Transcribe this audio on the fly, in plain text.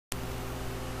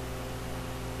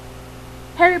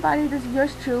Hey everybody, this is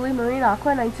yours truly, Marine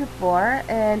Aqua 924,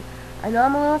 and I know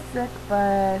I'm a little sick,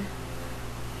 but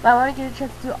I want to get a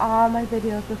chance to do all my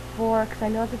videos before, because I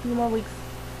know it's a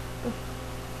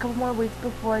couple more weeks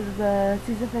before the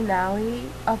season finale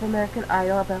of American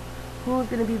Idol about who's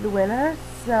going to be the winner.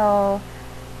 So,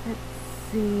 let's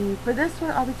see, for this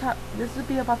one, this would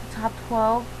be about the top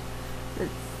 12.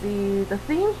 Let's see, the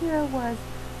theme here was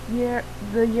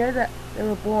the year that they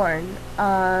were born.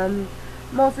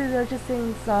 Mostly they're just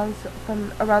singing songs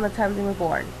from around the time they were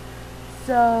born.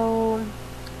 So,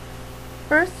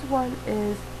 first one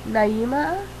is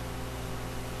Naima.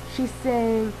 She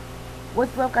sang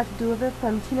What's Love Got to Do With It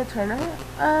from Tina Turner.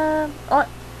 Let's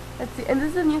see, and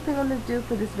this is a new thing I'm going to do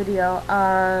for this video.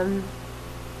 I'll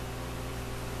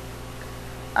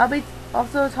be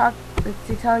also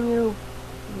telling you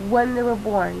when they were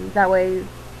born. That way,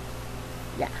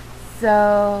 yeah.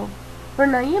 So, for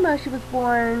Naima, she was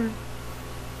born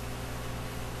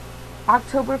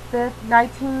October 5th,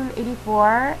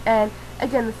 1984, and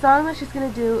again, the song that she's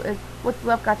gonna do is What's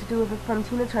Love Got to Do With It from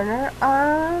Tina Turner.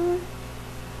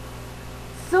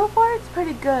 So far it's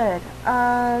pretty good.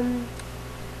 Doing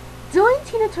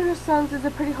Tina Turner songs is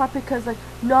a pretty hard because, like,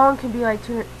 no one can be like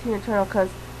Tina Turner because,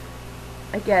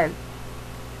 again,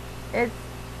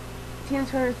 Tina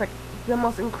Turner is, like, the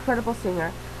most incredible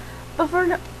singer. But for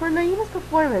Naima's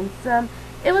performance,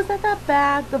 it was not that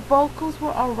bad. The vocals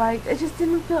were alright. It just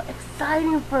didn't feel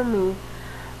exciting for me.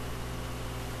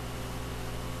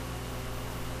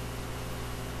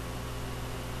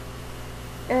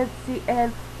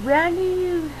 And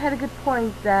Randy had a good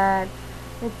point that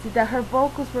that her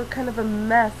vocals were kind of a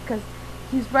mess, because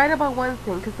he's right about one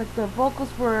thing, because like the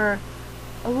vocals were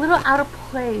a little out of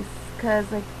place,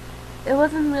 because like it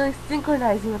wasn't really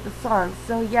synchronizing with the song.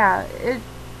 So yeah, it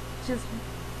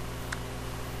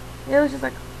was just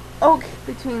like okay,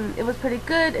 it was pretty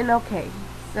good and okay.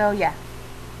 So yeah.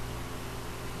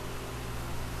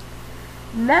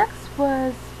 Next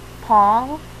was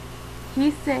Paul.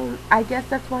 He sang I Guess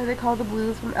That's Why They Call the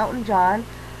Blues from Elton John.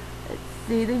 Let's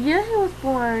see, the year he was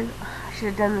born, I should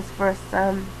have done this first.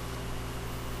 Well,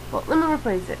 let me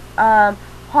rephrase it.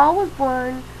 Paul was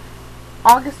born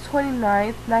August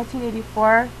 29th,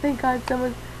 1984. Thank God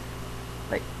someone,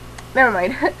 like, never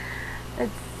mind.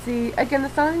 Let's see, again, the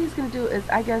song he's going to do is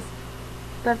I Guess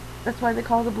That's Why They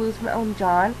Call the Blues from Elton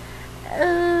John.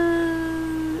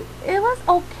 It was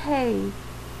okay.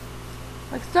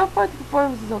 Like, so far the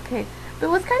performance was okay. But it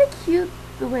was kind of cute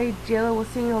the way JLo was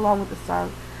singing along with the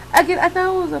song. Again, I thought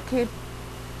it was okay.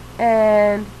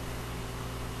 And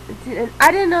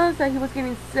I didn't notice that he was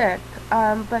getting sick.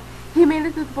 But he made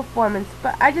it through the performance.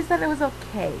 But I just thought it was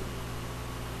okay.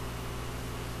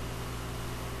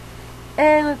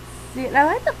 And let's see. And I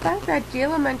like the fact that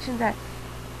JLo mentioned that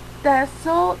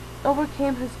Soul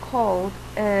overcame his cold.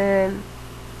 And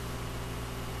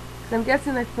so I'm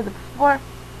guessing like for the performance,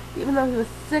 even though he was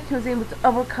sick, he was able to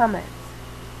overcome it.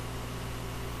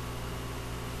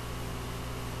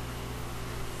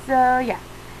 So yeah.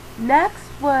 Next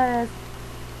was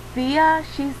Thea.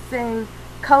 She sang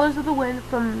Colors of the Wind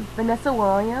from Vanessa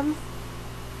Williams.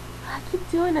 I keep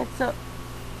doing it. So,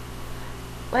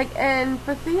 like, and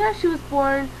for Thea, she was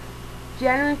born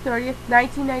January 30th,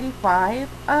 1995.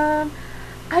 I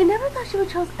never thought she would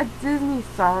choose a Disney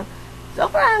song. So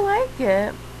far, I like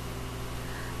it.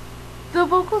 The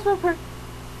vocals were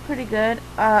pretty good.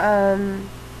 I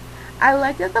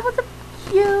liked it. That was a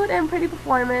cute and pretty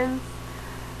performance.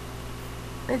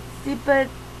 Let's see, but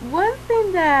one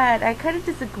thing that I kind of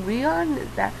disagree on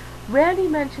is that Randy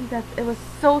mentioned that it was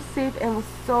so safe and was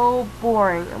so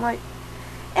boring. I'm like,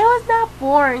 it was not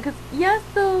boring, because yes,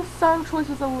 the song choice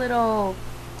was a little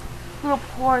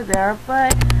poor there,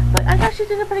 but I thought she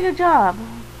did a pretty good job.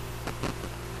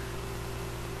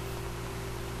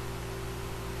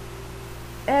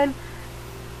 And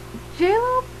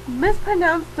JLo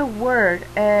mispronounced the word,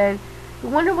 and you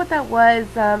wonder what that was.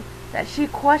 That she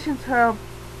questions her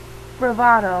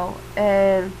bravado,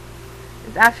 and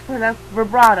it's actually pronounced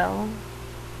vibrato.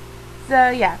 So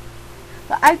yeah,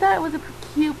 but I thought it was a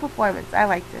cute performance. I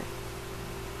liked it.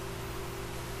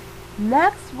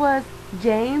 Next was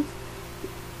James.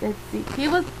 Let's see. He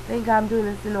was. Thank God I'm doing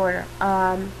this in order.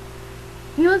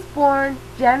 He was born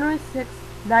January 6th,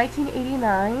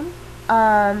 1989.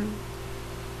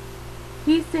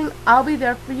 He sang I'll Be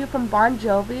There For You from Bon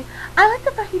Jovi. I like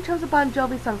the fact he chose a Bon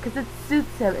Jovi song because it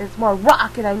suits him. It's more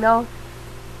rock, and I know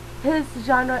his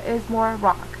genre is more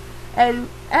rock. And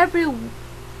every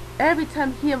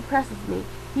time he impresses me.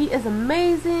 He is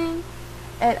amazing,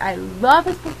 and I love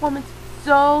his performance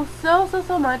so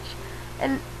much.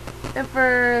 And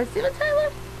for Steven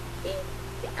Tyler,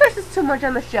 he curses too much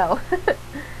on the show.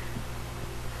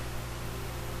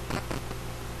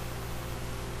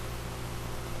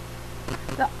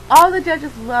 All the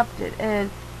judges loved it,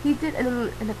 and he did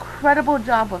an incredible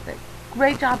job with it.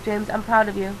 Great job, James. I'm proud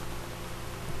of you.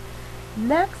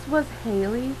 Next was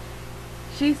Haley.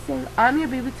 She sang I'm Your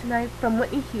Baby Tonight from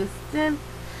Whitney Houston.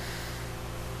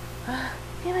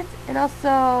 Damn it. And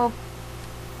also,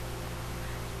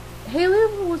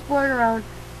 Haley was born around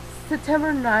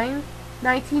September 9th,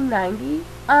 1990.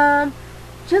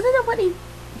 Choosing a Whitney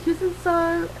Houston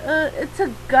song, it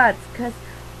took guts, because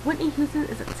Whitney Houston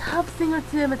is a tough singer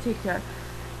to imitate here.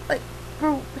 Like,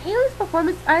 for Haley's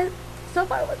performance, so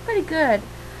far it was pretty good.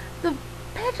 The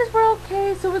pitches were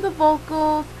okay, so were the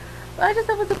vocals, but I just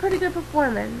thought it was a pretty good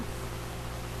performance.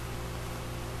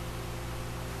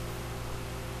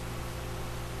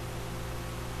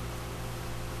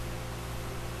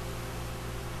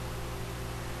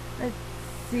 Let's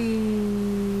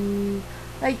see.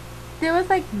 Like, there was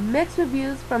like mixed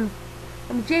reviews from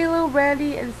J-Lo,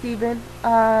 Randy, and Steven.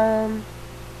 J-Lo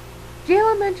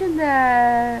mentioned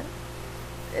that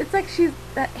it's like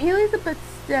that Haley's a bit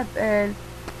stiff and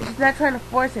she's not trying to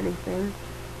force anything.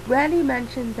 Randy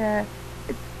mentioned that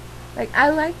it's like, I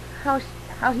like how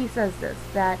he says this,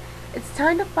 that it's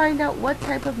time to find out what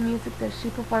type of music that she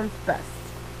performs best.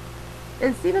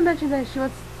 And Steven mentioned that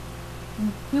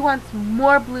he wants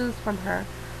more blues from her.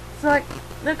 So like,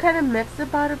 they're kind of mixed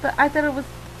about it, but I thought it was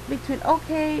between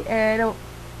okay and it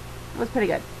was pretty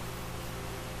good.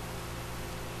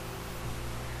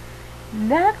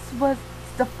 Next was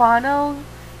Stefano.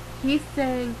 He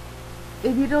sang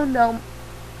If You Don't Know,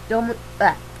 Don't.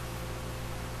 The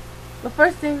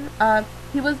first thing,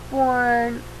 he was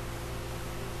born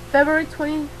February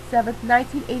 27th,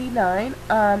 1989.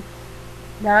 Now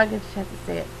I get a chance to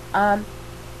say it.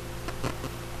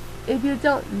 If You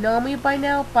Don't Know Me By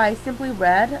Now by Simply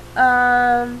Red.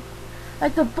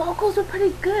 Like, the vocals were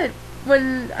pretty good.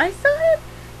 When I saw him,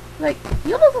 like,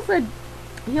 he almost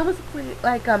looked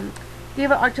like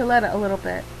David Archuleta a little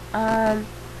bit.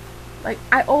 Like,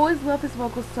 I always love his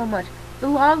vocals so much. The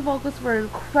long vocals were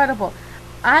incredible.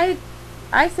 I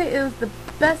say it was the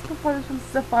best performance from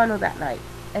Stefano that night,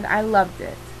 and I loved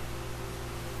it.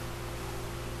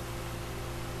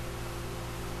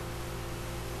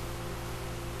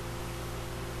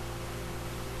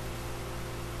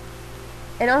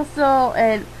 And also,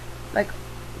 like,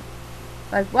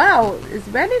 wow, is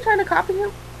Randy trying to copy me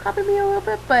a little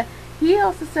bit? But he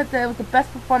also said that it was the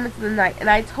best performance of the night, and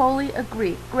I totally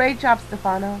agree. Great job,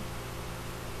 Stefano.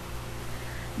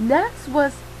 Next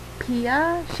was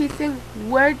Pia. She sang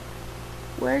Where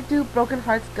Do Broken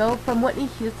Hearts Go from Whitney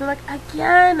Houston. Like,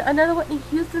 again, another Whitney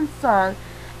Houston song.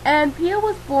 And Pia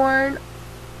was born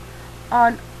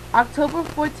on October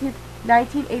 14th,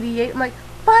 1988. I'm like,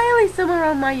 finally somewhere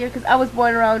around my year, because I was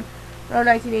born around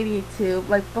 1988 too.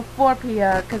 Like, before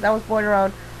Pia, because I was born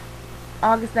around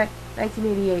August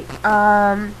 1988.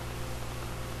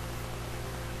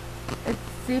 Let's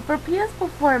see, for Pia's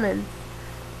performance,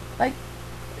 like,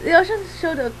 they also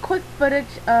showed a quick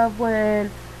footage of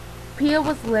when Pia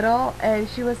was little and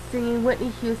she was singing Whitney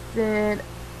Houston.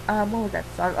 What was that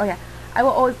song? Oh yeah, I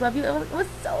Will Always Love You. It was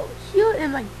so cute,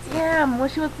 and like, damn, when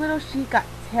she was little, she got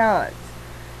talent.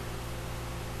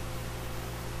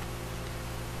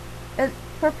 And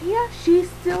for Pia, she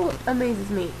still amazes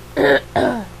me.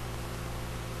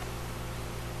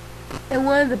 And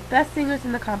one of the best singers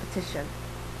in the competition.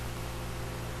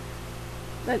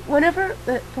 Like, whenever,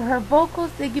 for her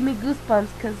vocals, they give me goosebumps,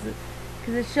 because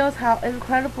it shows how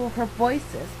incredible her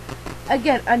voice is.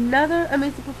 Again, another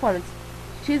amazing performance.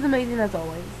 She's amazing as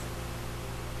always.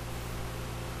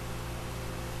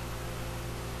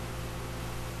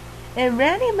 And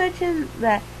Randy mentioned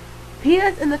that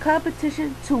Pia's in the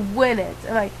competition to win it.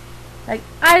 And like,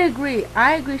 I agree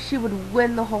she would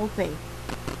win the whole thing.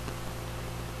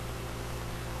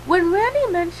 When Randy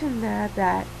mentioned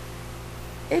that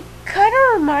it kind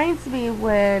of reminds me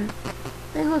when, I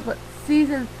think it was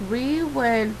season 3,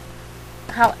 when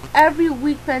how every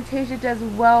week Fantasia does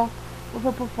well with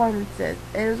her performances.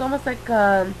 And it was almost like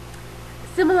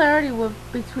similarity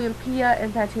between Pia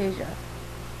and Fantasia.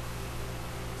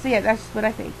 So yeah, that's just what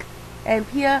I think. And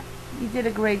Pia, you did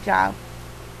a great job.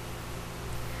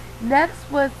 Next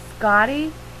was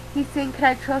Scotty. He sang Can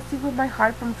I Trust You With My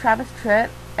Heart from Travis Tritt.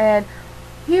 And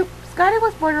Scotty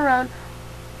was born around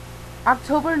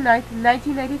October 9th,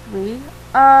 1993.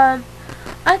 I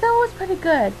thought it was pretty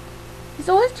good. He's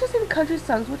always choosing country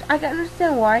songs, which I can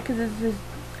understand why, because it's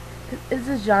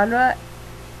his genre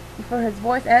for his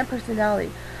voice and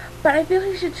personality. But I feel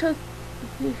he should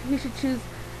choose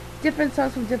different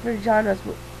songs from different genres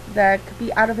that could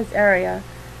be out of his area.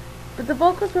 But the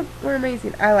vocals were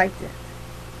amazing. I liked it.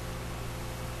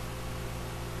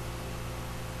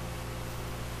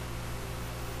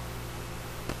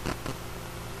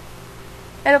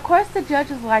 And of course the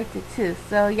judges liked it too,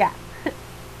 so yeah.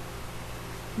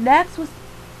 Next was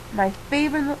my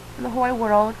favorite in the whole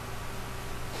world,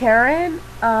 Karen.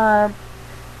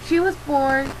 She was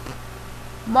born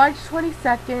March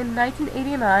 22nd,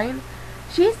 1989.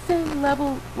 She sang Love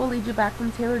Will Lead You Back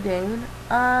from Taylor Dayne.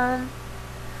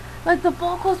 Like, the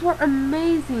vocals were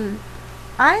amazing.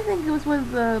 I think it was one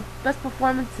of the best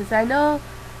performances. I know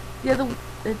the other,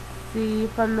 let's see,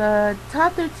 from the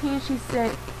top 13 she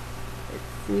sang,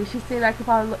 she sang I Could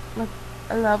Fall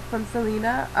in Love from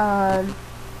Selena.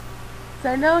 So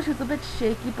I know she was a bit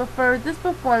shaky, but for this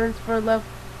performance for Love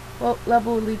Will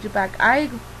Lead You Back, I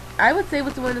would say it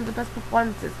was one of the best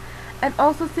performances. And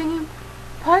also singing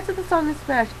parts of the song in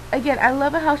Spanish. Again, I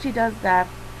love it how she does that.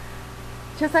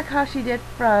 Just like how she did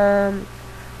from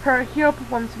her hero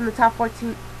performance from the top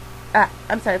 14,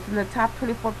 from the top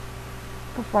 24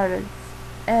 performance.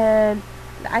 And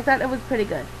I thought it was pretty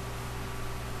good.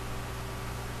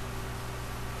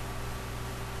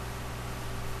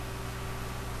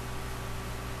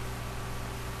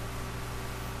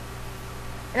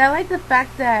 And I like the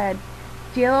fact that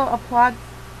J.Lo applauds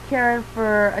Karen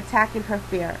for attacking her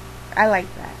fear. I like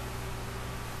that.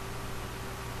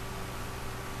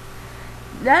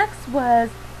 Next was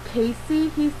Casey.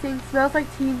 He sings "Smells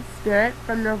Like Teen Spirit"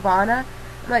 from Nirvana.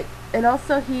 And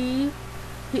also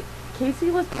Casey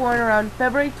was born around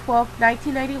February 12th,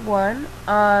 1991.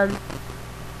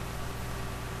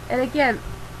 And again,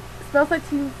 "Smells Like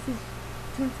Teen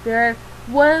Spirit,"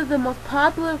 one of the most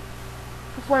popular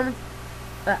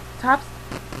top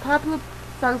popular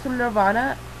songs from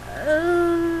Nirvana.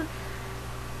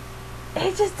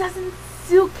 It just doesn't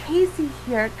suit Casey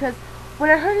here, because when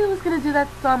I heard he was going to do that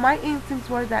song, my instincts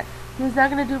were that he was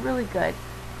not going to do really good.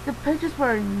 The pictures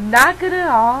were not good at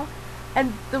all,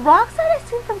 and the rock side I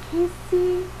seen from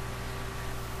Casey,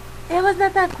 it was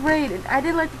not that great, and I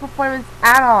didn't like the performance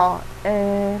at all,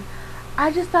 and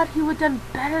I just thought he would have done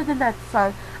better than that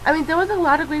song. I mean, there was a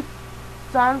lot of great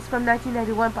songs from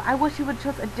 1991, but I wish he would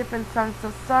have chosen a different song,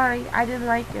 so sorry, I didn't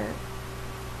like it.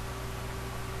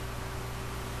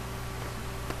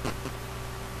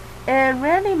 And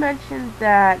Randy mentioned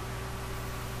that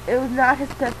it was not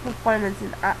his best performance,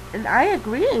 and I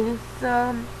agree,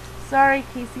 so sorry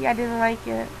Casey, I didn't like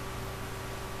it.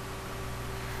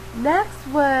 Next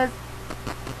was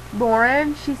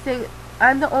Lauren. She sang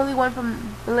 "I'm the Only One"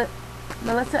 from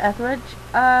Melissa Etheridge.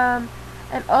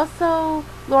 And also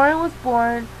Lauren was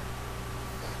born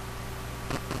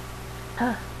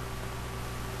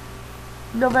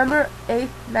November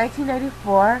 8th,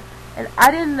 1994, and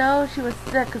I didn't know she was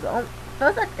sick, because it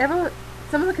feels like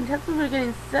some of the contestants were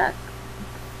getting sick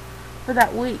for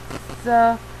that week.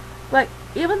 So, like,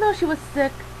 even though she was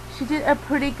sick, she did a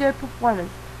pretty good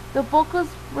performance. The vocals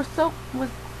were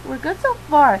good so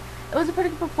far. It was a pretty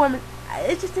good performance.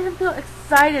 It just didn't feel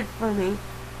excited for me.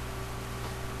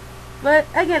 But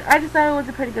again, I just thought it was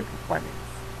a pretty good performance.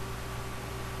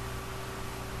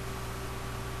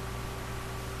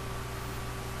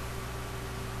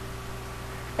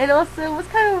 And also, it was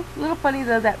kind of a little funny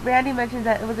though that Randy mentioned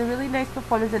that it was a really nice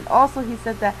performance, and also he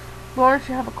said that Lauren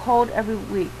should have a cold every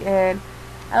week. And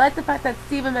I like the fact that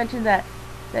Steven mentioned that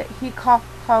he calls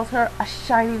her a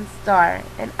shining star,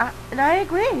 and I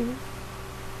agree.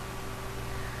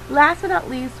 Last but not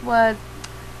least was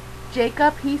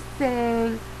Jacob. He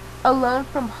sang "Alone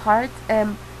from Heart,"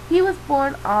 and he was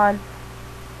born on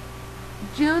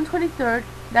June 23rd,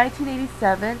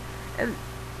 1987, and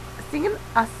singing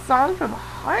a song from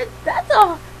Heart, that's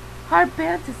a hard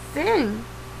band to sing.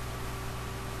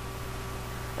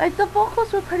 Like, the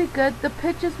vocals were pretty good, the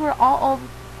pitches were all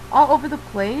over the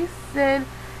place, and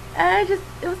it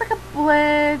was like a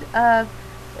blend of,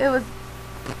 it was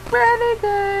pretty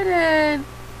good and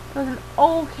it was an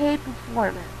okay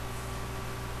performance.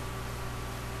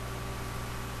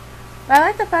 But I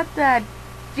like the fact that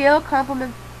J.Lo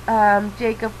compliments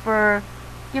Jacob for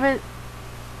giving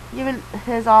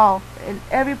his all in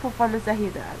every performance that he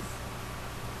does.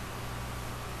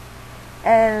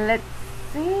 And let's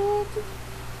see.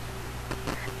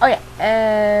 Oh yeah,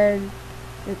 and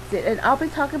that's it. And I'll be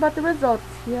talking about the results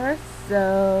here.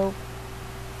 So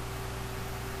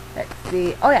let's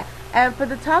see. Oh yeah, and for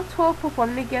the top 12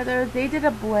 performing together, they did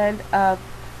a blend of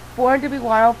 "Born to Be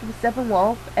Wild" from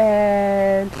Steppenwolf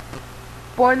and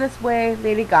 "Born This Way"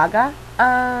 Lady Gaga.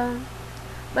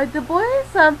 Like, the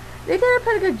boys, they did a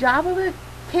pretty good job of it.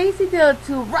 Casey did it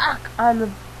to rock on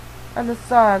the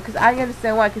song, because I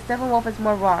understand why, because Steppenwolf is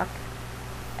more rock.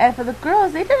 And for the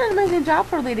girls, they did an amazing job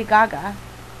for Lady Gaga.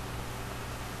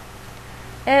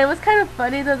 And it was kind of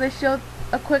funny though, they showed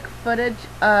a quick footage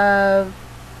of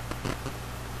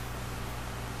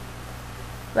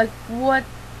like what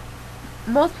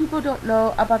most people don't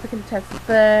know about the contestants,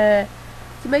 but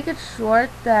to make it short,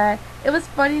 that it was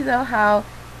funny though how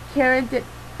Karen did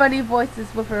funny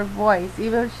voices with her voice,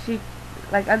 even if she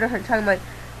like under her tongue, like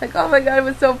oh my god, it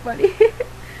was so funny.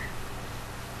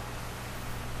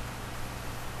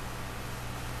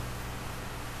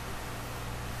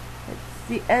 Let's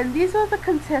see, and these were the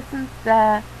contestants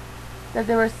that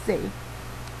they were safe: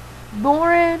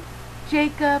 Lauren,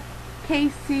 Jacob,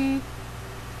 Casey,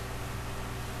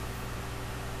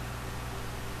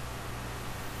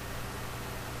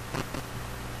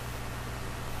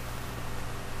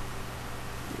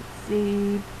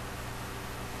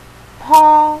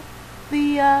 Paul,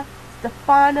 Thea,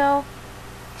 Stefano,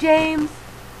 James,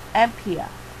 and Pia.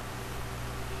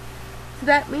 So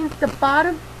that means the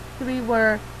bottom three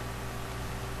were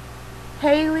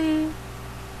Haley,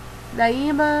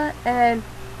 Naima, and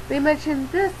they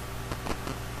mentioned this,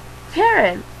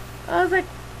 Karen. I was like,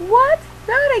 what?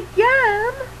 Not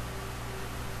again?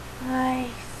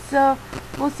 So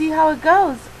we'll see how it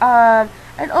goes.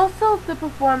 And also the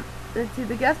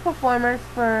guest performers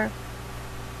for,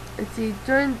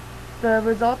 during the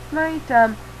results night,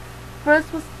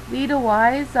 first was Lita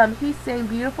Wise. He sang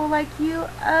Beautiful Like You.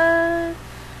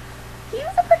 He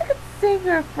was a pretty good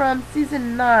singer from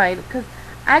season 9, because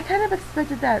I kind of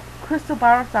expected that Crystal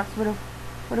Bowersox would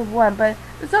have won, but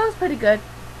the song was pretty good.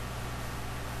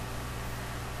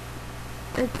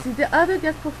 Let's see, the other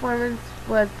guest performance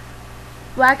was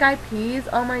Black Eyed Peas.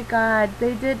 Oh my god,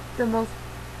 they did the most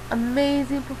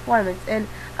amazing performance, and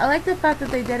I like the fact that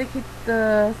they dedicate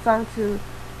the song to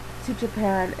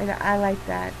Japan, and I like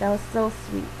that. That was so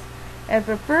sweet. And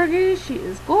for Fergie, she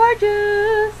is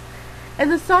gorgeous,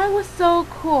 and the song was so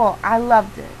cool. I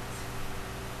loved it.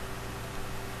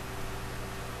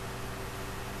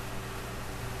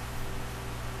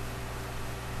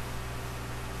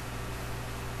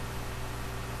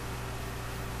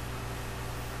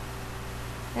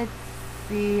 Let's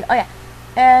see. Oh yeah.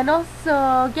 And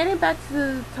also, getting back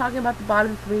to talking about the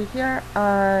bottom three here,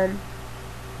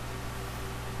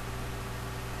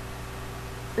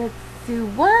 let's see,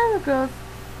 one of the girls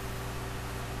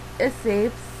is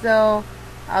safe, so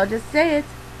I'll just say it.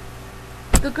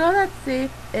 The girl that's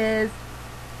safe is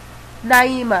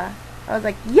Naima. I was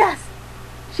like, yes,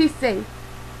 she's safe.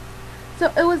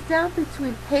 So it was down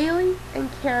between Haley and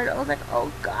Karen. I was like,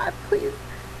 oh god, please,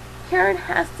 Karen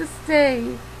has to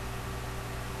stay.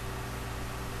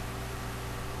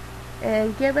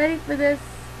 And get ready for this.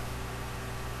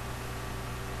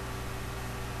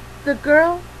 The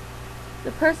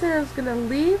person that's gonna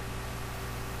leave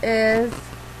is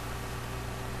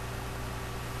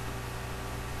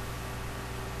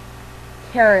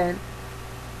Karen.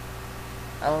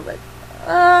 I was like,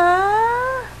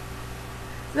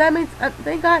 So that means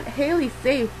they got Haley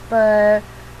safe, but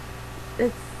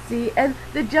let's see. And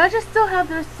the judges still have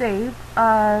their save.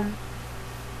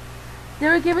 They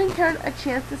were giving Karen a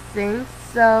chance to sing,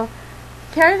 so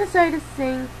Karen decided to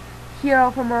sing Hero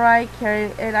from Mariah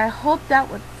Carey, and I hope that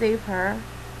would save her.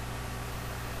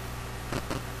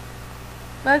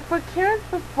 But for Karen's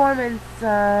performance,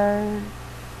 some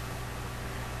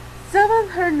of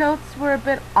her notes were a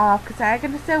bit off, because I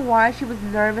can understand why. She was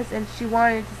nervous and she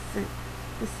wanted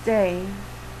to stay.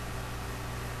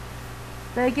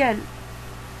 But again,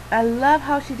 I love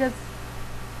how she does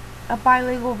a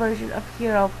bilingual version of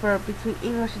Hero for between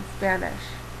English and Spanish.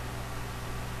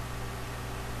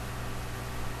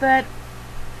 But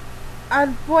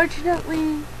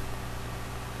unfortunately,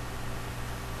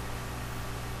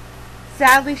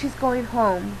 sadly, she's going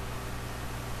home.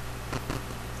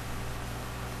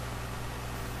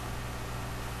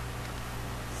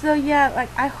 So yeah, like,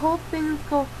 I hope things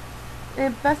go,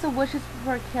 and best of wishes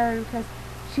for Karen, because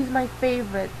she's my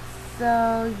favorite.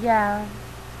 So yeah.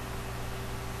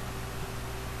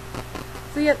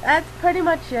 So yeah, that's pretty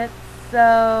much it.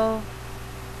 So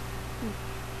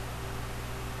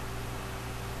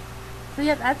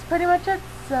yeah, that's pretty much it.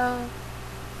 So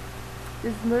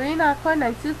this is Marine Aqua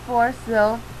 924.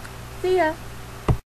 So see ya.